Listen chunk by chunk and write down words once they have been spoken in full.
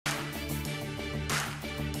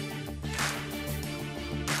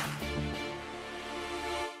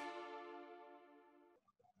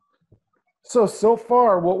So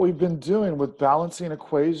far, what we've been doing with balancing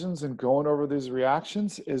equations and going over these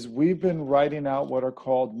reactions is we've been writing out what are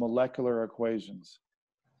called molecular equations.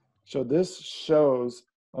 So this shows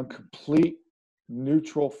a complete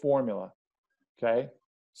neutral formula, okay?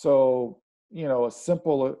 So, you know, a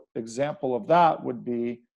simple example of that would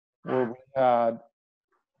be where we had,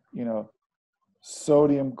 you know,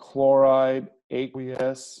 sodium chloride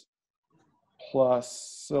aqueous plus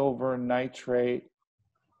silver nitrate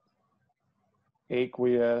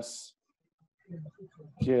aqueous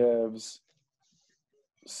gives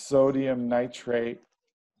sodium nitrate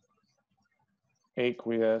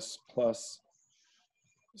aqueous plus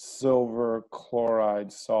silver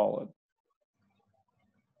chloride solid,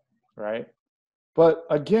 right? But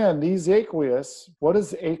again, these aqueous, what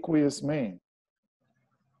does aqueous mean?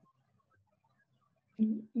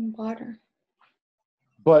 Water.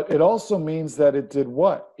 But it also means that it did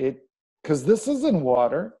what? Because this is in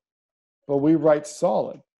water, but we write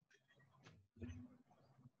solid.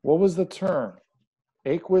 What was the term?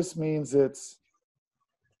 Aqueous means it's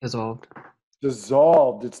Dissolved.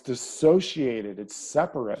 dissolved, it's dissociated, it's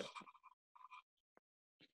separate.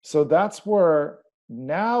 So that's where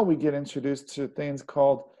now we get introduced to things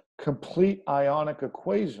called complete ionic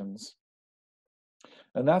equations.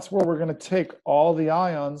 And that's where we're going to take all the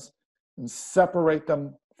ions and separate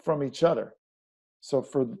them from each other. So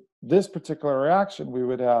for this particular reaction, we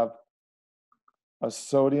would have a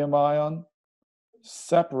sodium ion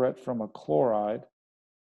separate from a chloride.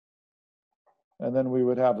 And then we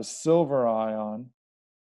would have a silver ion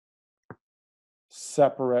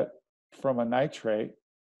separate from a nitrate.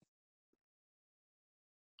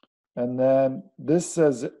 And then this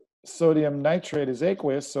says sodium nitrate is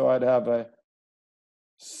aqueous, so I'd have a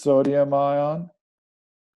sodium ion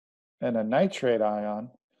and a nitrate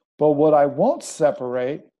ion. But what I won't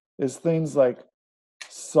separate is things like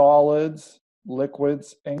solids,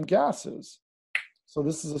 liquids, and gases. So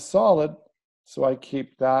this is a solid, so I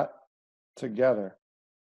keep that together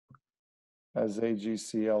as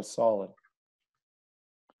AgCl solid.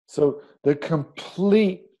 So the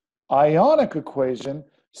complete ionic equation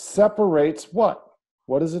separates what?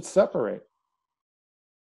 What does it separate?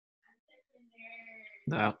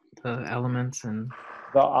 The elements and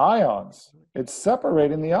The ions. It's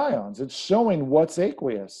separating the ions. It's showing what's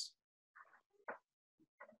aqueous.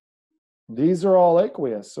 These are all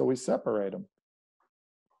aqueous, so we separate them.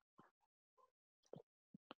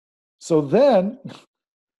 So then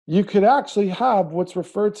you could actually have what's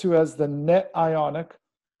referred to as the net ionic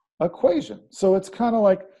equation. So it's kind of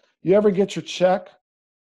like, you ever get your check?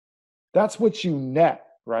 That's what you net,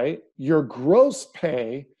 right? Your gross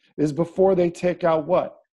pay is before they take out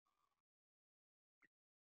what?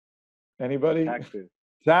 Anybody? Taxes.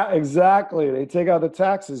 That exactly. They take out the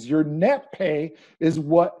taxes. Your net pay is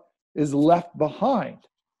what is left behind.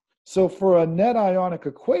 So for a net ionic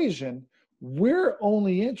equation, we're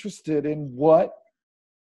only interested in what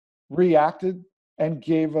reacted and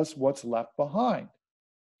gave us what's left behind.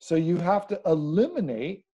 So you have to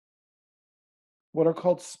eliminate what are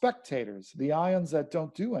called spectators, the ions that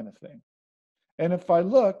don't do anything. And if I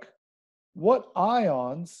look, what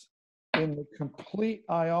ions in the complete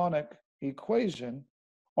ionic equation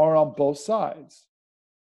are on both sides?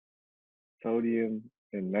 Sodium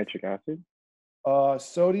and nitric acid.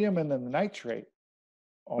 Sodium and then the nitrate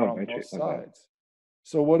are on nitrate, both sides.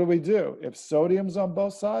 So what do? If sodium's on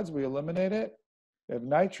both sides, we eliminate it. If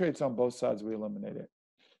nitrate's on both sides, we eliminate it.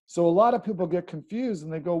 So a lot of people get confused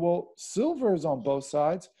and they go, well, silver is on both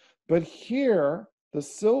sides, but here the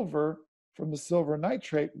silver from the silver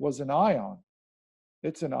nitrate was an ion.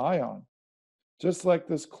 It's an ion, just like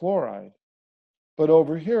this chloride. But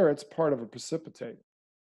over here, it's part of a precipitate.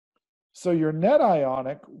 So your net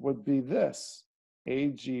ionic would be this,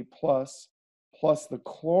 Ag plus the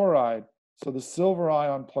chloride. So the silver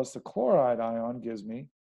ion plus the chloride ion gives me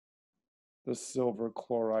the silver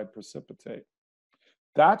chloride precipitate.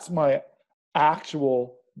 That's my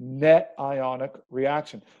actual net ionic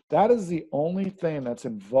reaction. That is the only thing that's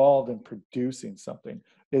involved in producing something,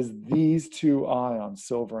 is these two ions,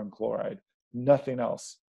 silver and chloride, nothing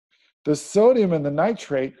else. The sodium and the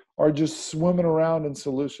nitrate are just swimming around in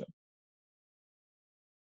solution.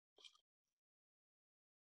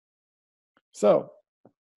 So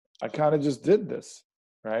I kind of just did this,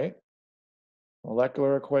 right?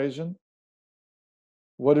 Molecular equation.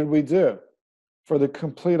 What did we do? For the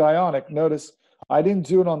complete ionic, notice I didn't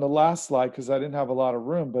do it on the last slide because I didn't have a lot of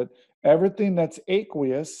room, but everything that's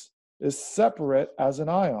aqueous is separate as an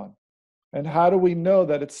ion. And how do we know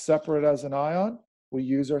that it's separate as an ion? We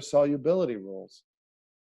use our solubility rules.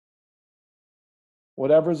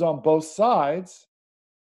 Whatever's on both sides,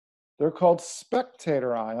 They're called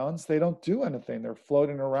spectator ions. They don't do anything. They're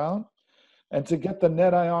floating around. And to get the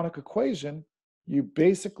net ionic equation, you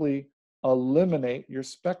basically eliminate your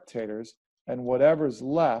spectators, and whatever's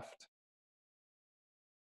left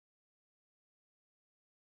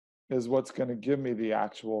is what's going to give me the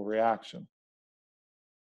actual reaction.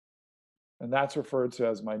 And that's referred to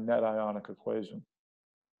as my net ionic equation.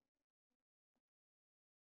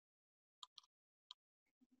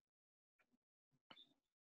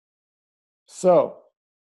 So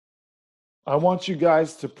I want you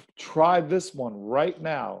guys to try this one right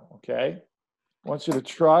now, okay? I want you to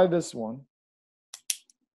try this one.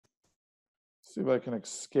 See if I can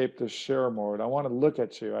escape the share mode. I want to look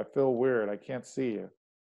at you. I feel weird. I can't see you.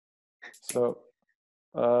 So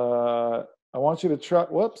I want you to try,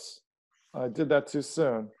 whoops, I did that too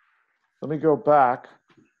soon. Let me go back.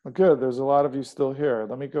 Oh, good, there's a lot of you still here.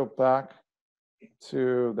 Let me go back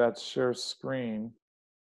to that share screen.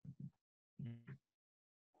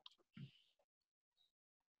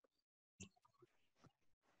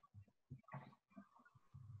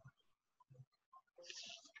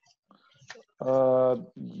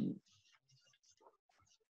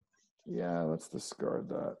 Yeah, let's discard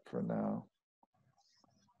that for now.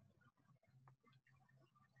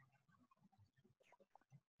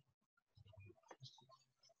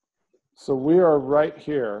 So we are right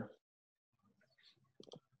here.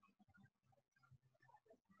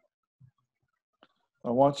 I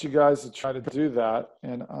want you guys to try to do that,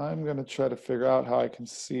 and I'm going to try to figure out how I can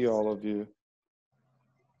see all of you.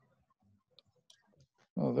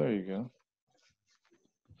 Oh, there you go.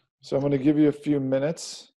 So I'm going to give you a few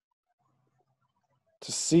minutes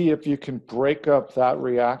to see if you can break up that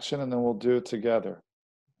reaction, and then we'll do it together.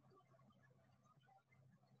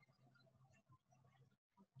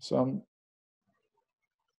 So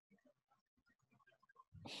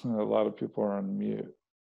a lot of people are on mute.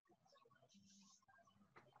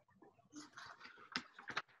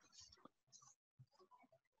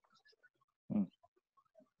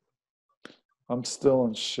 I'm still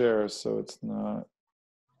in share, so it's not.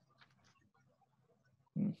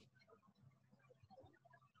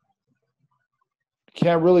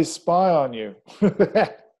 Can't really spy on you.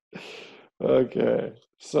 Okay,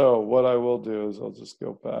 so what I will do is I'll just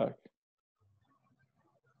go back.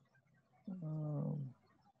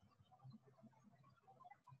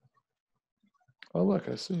 Oh, look,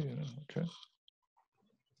 I see you. Okay.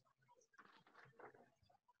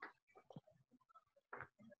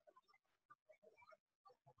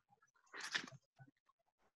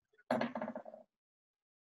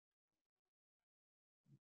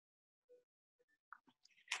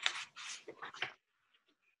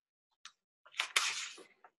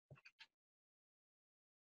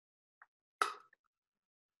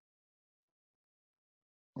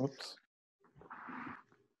 Whoops.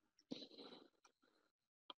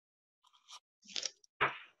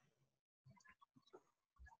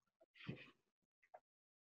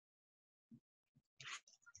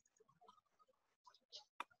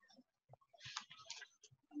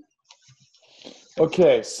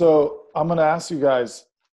 Okay, so I'm going to ask you guys,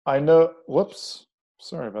 I know, whoops,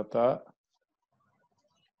 sorry about that.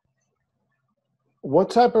 What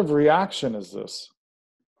type of reaction is this?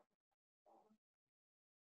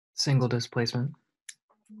 Single displacement.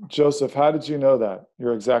 Joseph, how did you know that?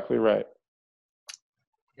 You're exactly right.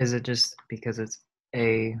 Is it just because it's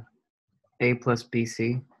A plus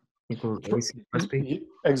BC equals AC plus B?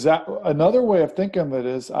 Exactly. Another way of thinking of it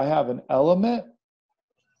is I have an element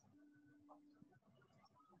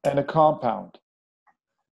and a compound.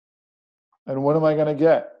 And what am I going to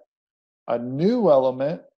get? A new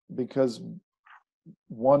element, because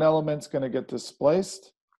one element's going to get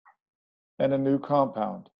displaced, and a new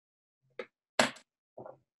compound.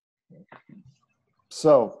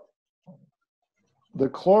 So the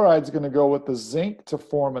chloride's going to go with the zinc to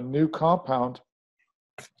form a new compound.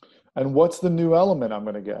 And what's the new element I'm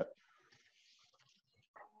going to get?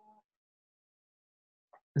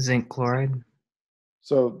 Zinc chloride.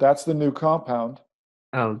 So that's the new compound.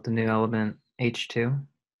 Oh, the new element H2.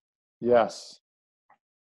 Yes.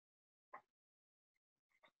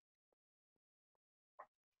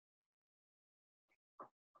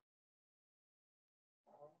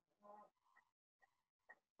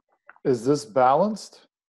 Is this balanced?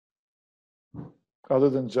 Other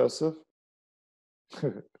than Joseph?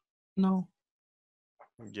 No.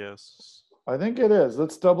 Yes. I think it is.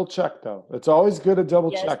 Let's double check though. It's always good to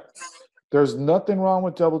double Yes. check. There's nothing wrong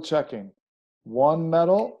with double checking. One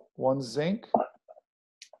metal, one zinc,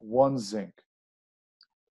 one zinc.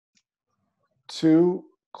 Two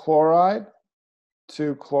chloride,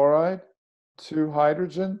 two chloride, 2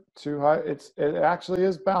 hydrogen, it actually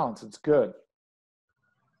is balanced. It's good.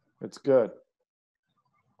 It's good.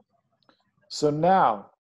 So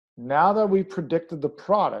now that we predicted the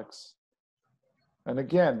products, and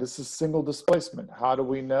again, this is single displacement. How do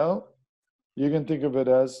we know? You can think of it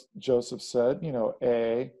as Joseph said, you know,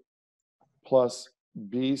 A plus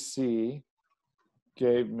BC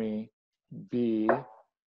gave me B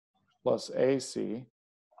plus AC,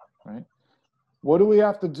 right? What do we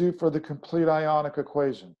have to do for the complete ionic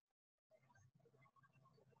equation?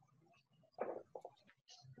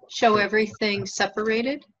 Show everything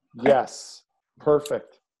separated. Yes,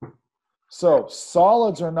 perfect. So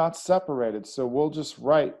solids are not separated, so we'll just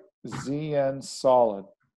write Zn solid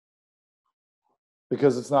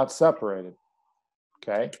because it's not separated,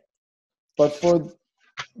 okay? But for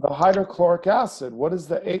the hydrochloric acid, what does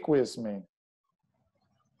the aqueous mean?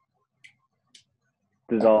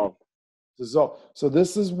 Dissolved. Dissolve. So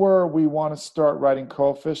this is where we want to start writing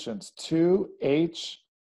coefficients. 2H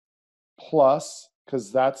plus,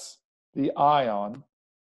 because that's the ion,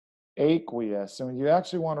 aqueous. And you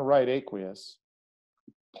actually want to write aqueous.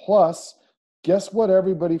 Plus, guess what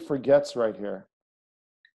everybody forgets right here?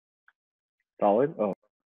 Solid? Oh.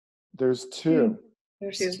 There's 2.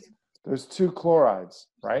 There's There's 2 chlorides,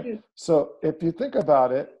 right? 2. So if you think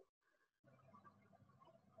about it,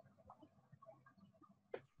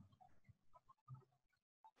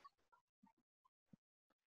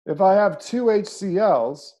 if I have 2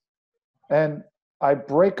 HCl's and I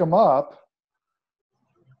break them up,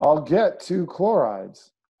 I'll get 2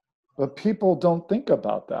 chlorides. But people don't think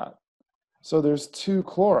about that. So there's 2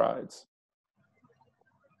 chlorides.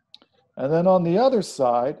 And then on the other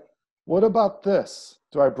side, what about this?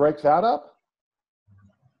 Do I break that up?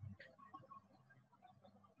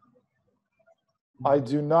 I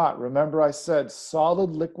do not. Remember I said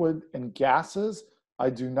solid, liquid, and gases, I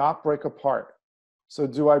do not break apart. So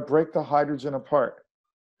do I break the hydrogen apart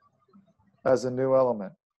as a new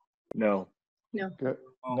element? No. No. Good.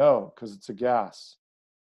 No, because it's a gas.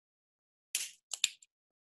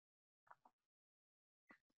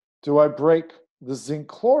 Do I break the zinc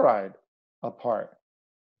chloride apart?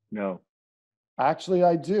 No. Actually,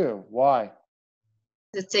 I do. Why?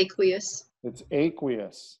 It's aqueous. It's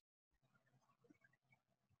aqueous.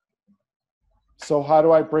 So how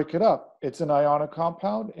do I break it up? It's an ionic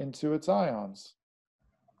compound into its ions.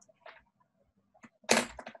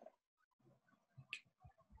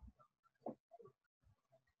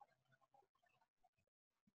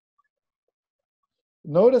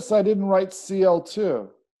 Notice I didn't write Cl2,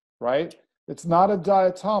 right? It's not a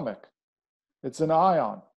diatomic. It's an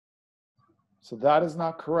ion. So that is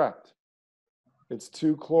not correct. It's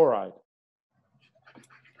 2 chloride.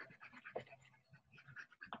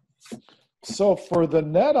 So for the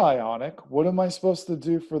net ionic, what am I supposed to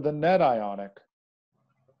do for the net ionic?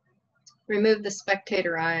 Remove the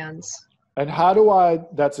spectator ions. And how do I,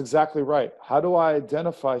 that's exactly right. How do I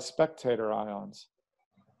identify spectator ions?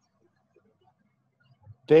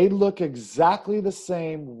 They look exactly the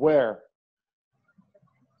same where?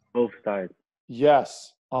 Both sides.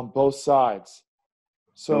 Yes, on both sides.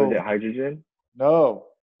 So is So it hydrogen? no,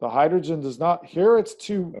 the hydrogen does not. Here it's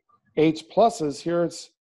 2 H pluses, here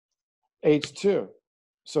it's H2.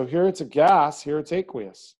 So here it's a gas, here it's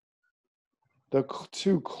aqueous. The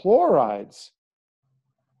 2 chlorides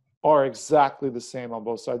are exactly the same on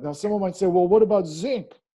both sides. Now someone might say, well, what about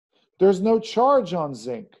zinc? There's no charge on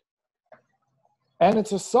zinc. And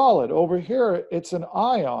it's a solid. Over here, it's an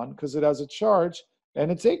ion because it has a charge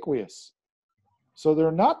and it's aqueous. So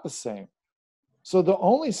they're not the same. So the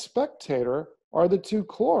only spectator are the 2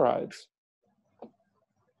 chlorides.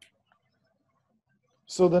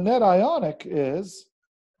 So the net ionic is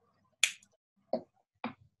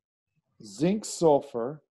zinc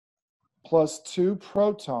sulfur plus 2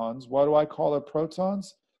 protons. Why do I call it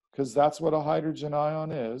protons? Because that's what a hydrogen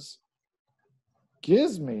ion is.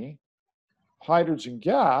 Gives me hydrogen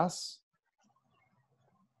gas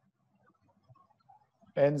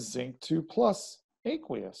and zinc 2 plus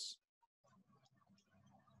aqueous.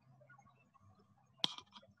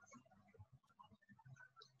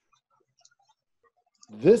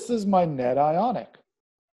 This is my net ionic.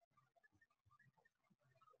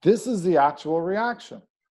 This is the actual reaction.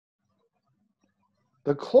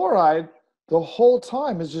 The chloride, the whole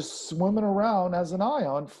time, is just swimming around as an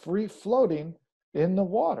ion, free floating in the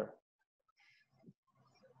water.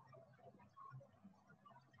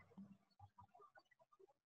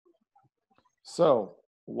 So,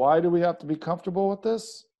 why do we have to be comfortable with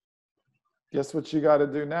this? Guess what you got to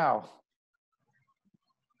do now?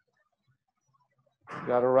 You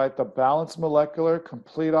got to write the balanced molecular,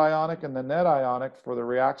 complete ionic, and the net ionic for the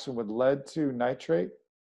reaction with lead-2 nitrate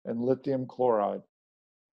and lithium chloride.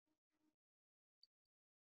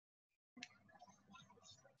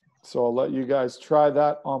 So I'll let you guys try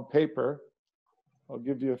that on paper. I'll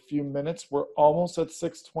give you a few minutes. We're almost at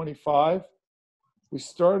 6:25. We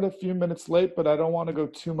started a few minutes late, but I don't want to go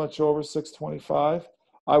too much over 6:25.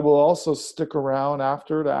 I will also stick around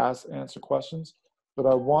after to answer questions, but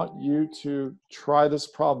I want you to try this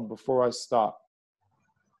problem before I stop.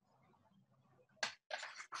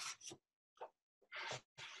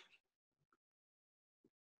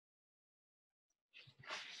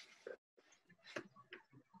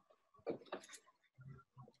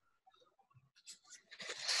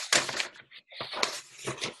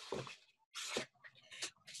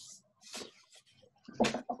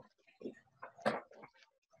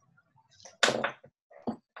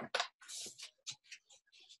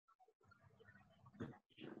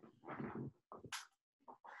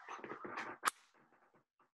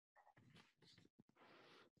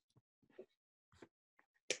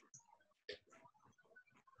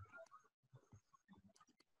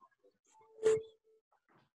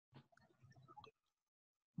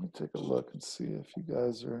 Let me take a look and see if you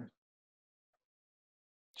guys are,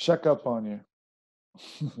 check up on you.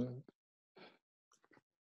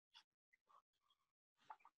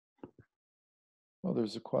 Oh,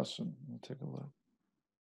 there's a question. Let me take a look.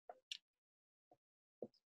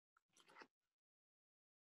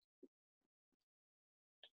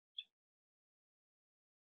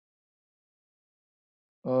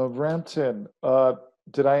 Ramtin,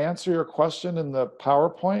 did I answer your question in the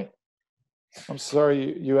PowerPoint? I'm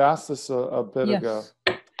sorry, you asked this a bit ago.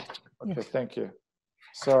 Yes. Okay, thank you.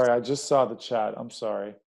 Sorry, I just saw the chat. I'm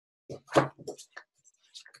sorry.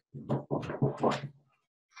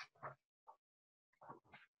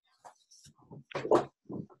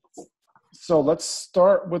 So let's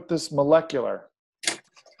start with this molecular.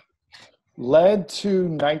 Lead-2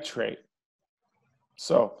 nitrate.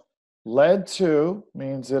 So lead-2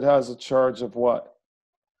 means it has a charge of what?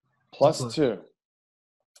 +2.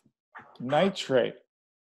 Nitrate,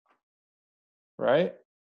 right?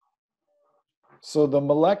 So the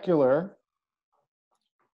molecular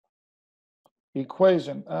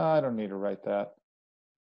equation, I don't need to write that.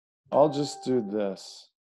 I'll just do this.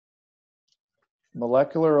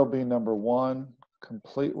 Molecular will be number 1,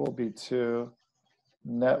 complete will be 2,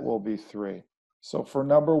 net will be 3. So for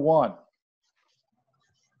number 1,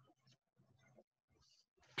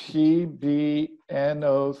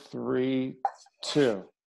 PbNO3 2.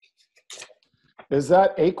 Is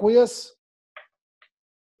that aqueous?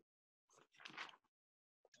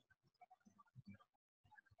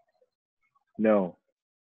 No.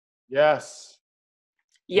 Yes.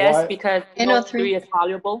 Yes, Why? because NO3. NO3 is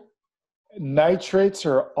soluble. Nitrates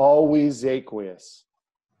are always aqueous.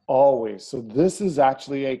 Always. So this is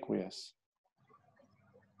actually aqueous.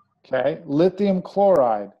 Okay. Lithium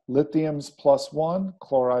chloride. Lithium's +1,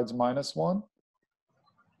 chloride's -1.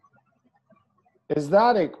 Is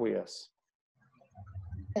that aqueous?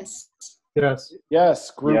 Yes. Yes.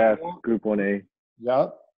 Yes. Group Yes, 1. group 1A.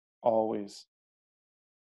 Yep. Always.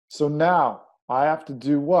 So now I have to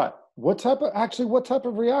do what? What type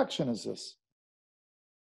of reaction is this?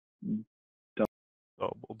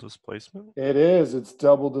 Double displacement. It is. It's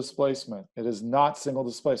double displacement. It is not single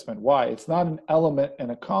displacement. Why? It's not an element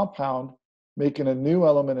and a compound making a new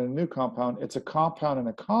element and a new compound. It's a compound and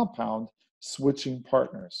a compound switching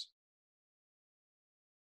partners.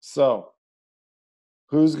 So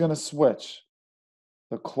who's going to switch?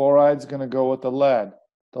 The chloride's going to go with the lead.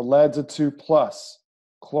 The lead's a 2+.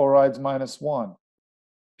 Chloride's -1.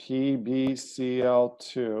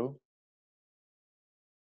 PbCl2.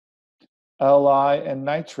 Li and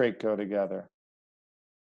nitrate go together.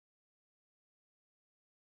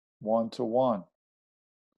 1-to-1.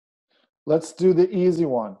 Let's do the easy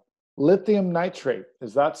one. Lithium nitrate,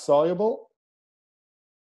 is that soluble?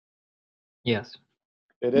 Yes.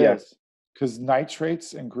 It Yes. is, because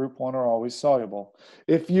nitrates in group 1 are always soluble.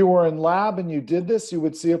 If you were in lab and you did this, you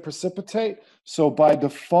would see a precipitate. So by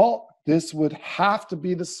default, this would have to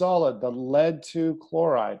be the solid, the lead-2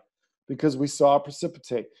 chloride, because we saw a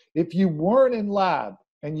precipitate. If you weren't in lab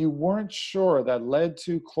and you weren't sure that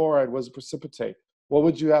lead-2 chloride was a precipitate, what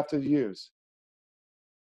would you have to use?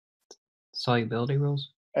 Solubility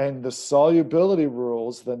rules? And the solubility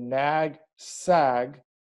rules, the NAG, SAG,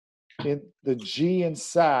 in the G in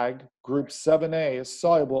SAG, group 7A is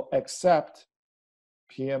soluble except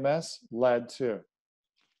PMS, lead-2.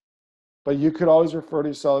 But you could always refer to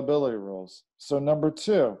your solubility rules. So number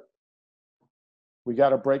 2, we got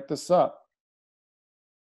to break this up.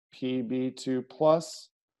 Pb2 plus,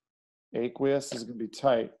 aqueous is going to be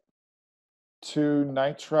tight. 2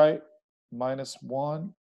 nitrite minus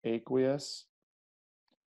 1 aqueous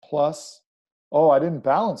plus, oh, I didn't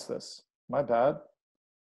balance this. My bad.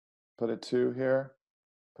 Put a 2 here,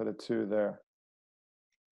 put a 2 there.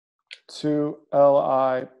 2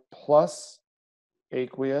 Li plus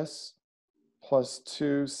aqueous plus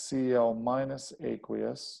 2 Cl minus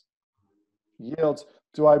aqueous yields.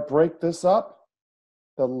 Do I break this up?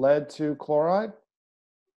 The lead 2 chloride?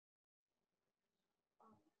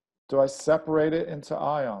 Do I separate it into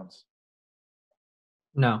ions?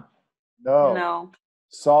 No. No. No.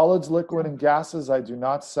 Solids, liquid, and gases I do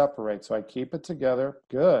not separate, so I keep it together.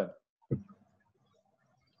 Good.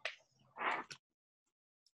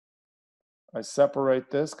 I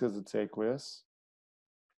separate this because it's aqueous.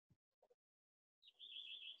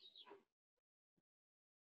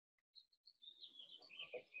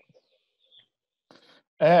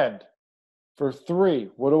 And for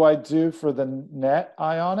 3, what do I do for the net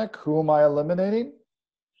ionic? Who am I eliminating?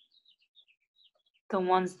 The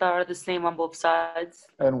ones that are the same on both sides.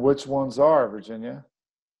 And which ones are, Virginia?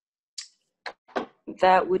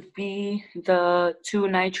 That would be the 2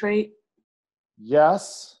 nitrate.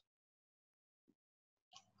 Yes.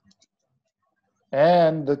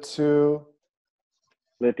 And the 2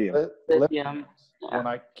 Lithium. Lithium. When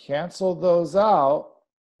I cancel those out,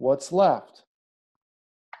 what's left?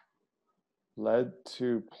 Lead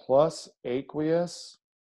 2 plus aqueous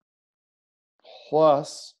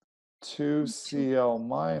plus 2 Cl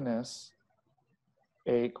minus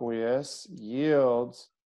aqueous yields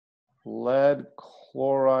lead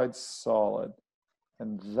chloride solid.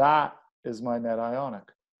 And that is my net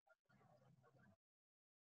ionic.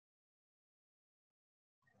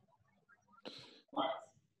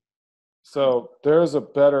 So there's a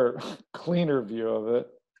better, cleaner view of it.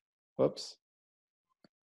 Whoops.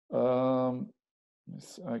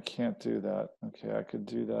 I can't do that. Okay, I could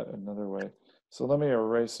do that another way. So let me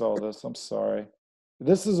erase all this. I'm sorry.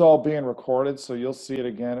 This is all being recorded, so you'll see it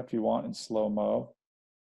again if you want in slow-mo.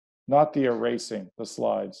 Not the erasing, the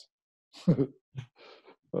slides. Oh,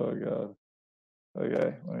 God.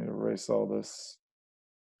 Okay, let me erase all this.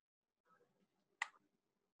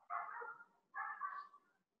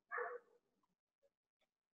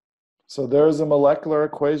 So there's a molecular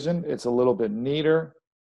equation. It's a little bit neater.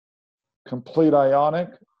 Complete ionic.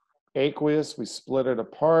 Aqueous, we split it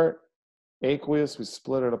apart. Aqueous, we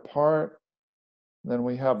split it apart. Then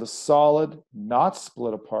we have the solid, not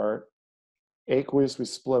split apart. Aqueous, we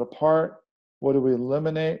split apart. What do we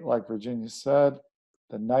eliminate? Like Virginia said,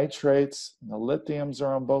 the nitrates and the lithiums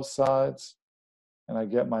are on both sides, and I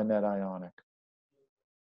get my net ionic.